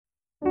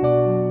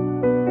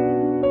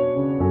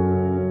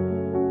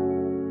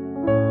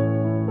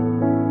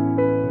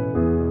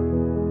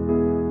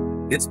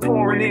It's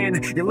pouring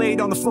in, you're laid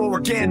on the floor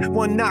again.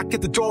 One knock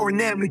at the door and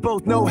then we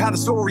both know how the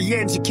story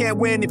ends. You can't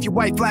win if your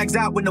white flag's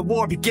out when the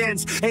war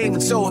begins.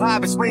 Aiming so high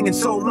but swinging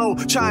so low,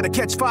 trying to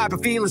catch fire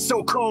but feeling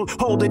so cold.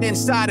 Holding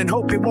inside and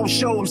hope it won't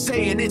show. I'm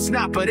saying it's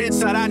not, but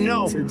inside I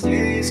know.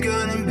 Today's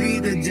gonna be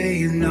the day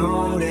you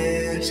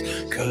notice,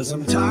 'cause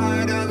I'm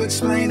tired of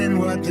explaining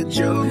what the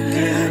joke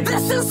is.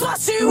 This is what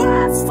you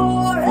asked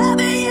for.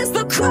 Heavy is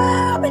the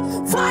crowd,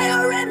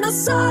 fire in the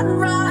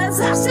sunrise,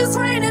 ashes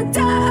raining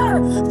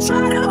down.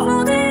 Try to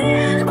hold it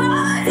in,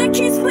 but it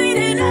keeps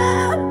bleeding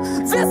out.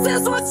 This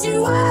is what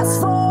you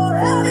asked for.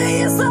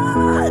 Heavy is the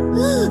crowd.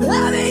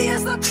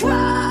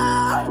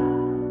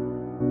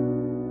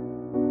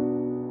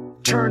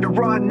 Turn to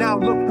run, now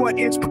look what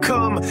it's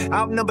become.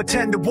 Outnumbered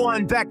 10 to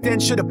 1, back then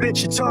should've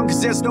bit your tongue,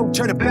 'cause there's no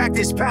turning back,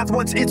 this path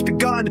once it's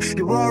begun.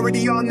 You're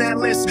already on that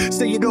list,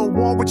 say you don't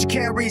want what you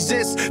can't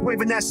resist.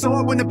 Waving that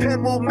sword when the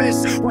pen won't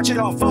miss, watch it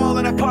all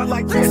falling apart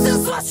like this. This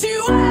is what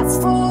you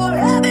asked for,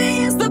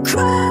 heavy is the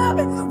crowd.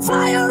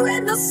 Fire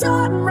in the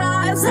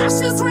sunrise,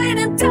 ashes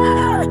raining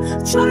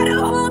down. Try to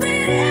hold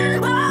it in,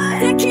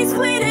 but it keeps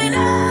bleeding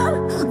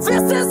out.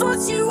 This is what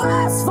you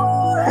asked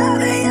for,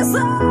 heavy is the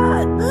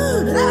crowd.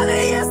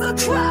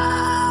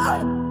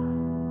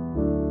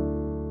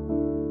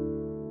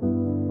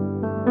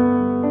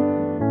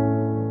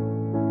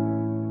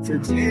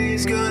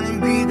 Today's gonna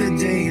be the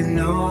day you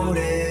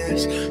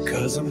notice,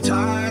 'cause I'm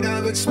tired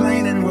of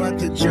explaining what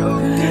the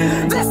joke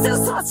is. This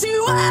is what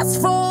you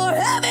asked for,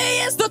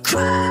 heavy is the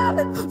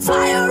crowd.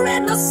 Fire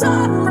in the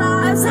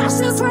sunrise,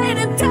 ashes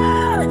raining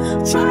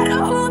down. Try to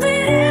hold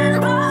it in,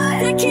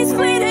 but it keeps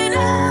bleeding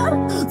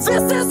out.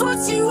 This is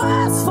what you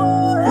asked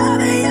for,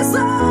 heavy is the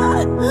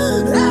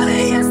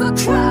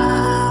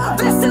crowd.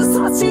 This is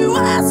what you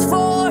asked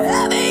for,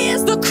 heavy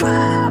is the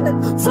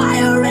crowd.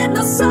 Fire